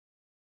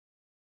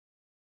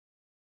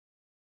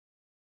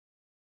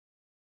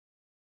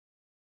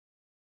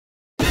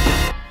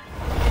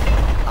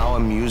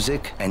our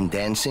music and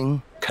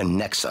dancing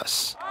connects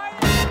us.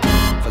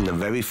 From the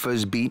very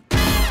first beat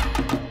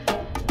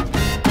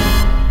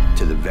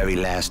to the very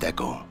last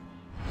echo.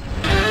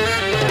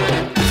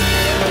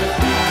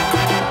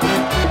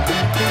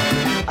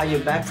 Are you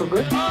back for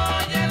good?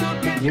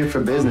 Here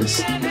for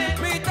business.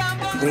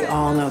 We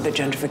all know that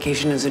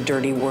gentrification is a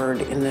dirty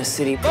word in this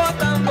city.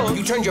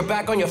 You turned your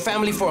back on your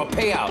family for a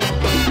payout.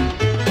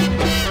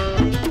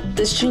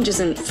 This change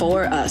isn't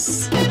for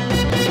us.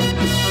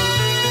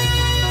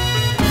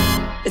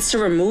 It's to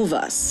remove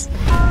us.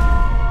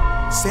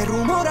 Se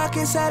rumora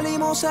que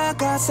salimos a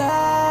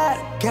cazar,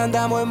 que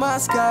andamos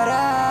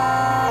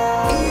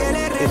enmascarados.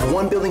 If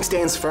one building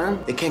stands firm,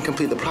 it can't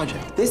complete the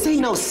project. This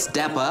ain't no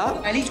step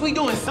up. At least we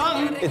doing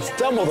something. It's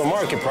double the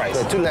market price.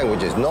 There are 2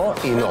 languages, no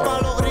y no.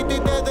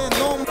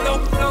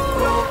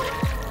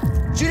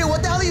 Junior,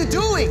 what the hell are you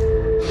doing?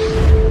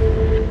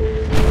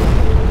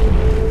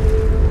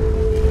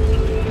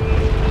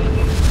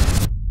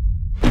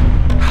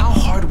 How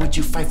hard would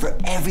you fight for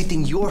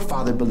everything your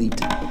father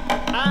believed in?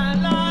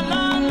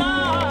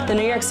 The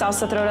New York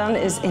Salsa Throwdown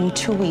is in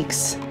 2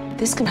 weeks.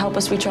 This can help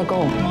us reach our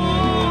goal.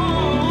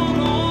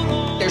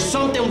 There's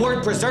something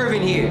worth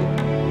preserving here.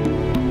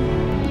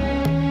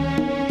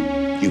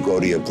 You go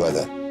to your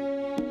brother.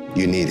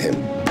 You need him.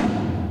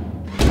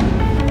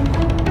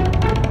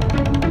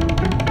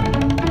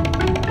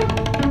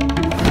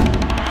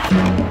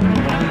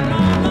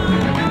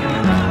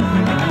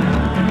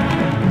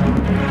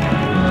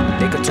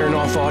 They could turn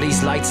off all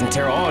these lights and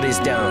tear all this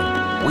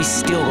down. We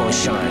still gonna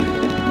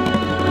shine.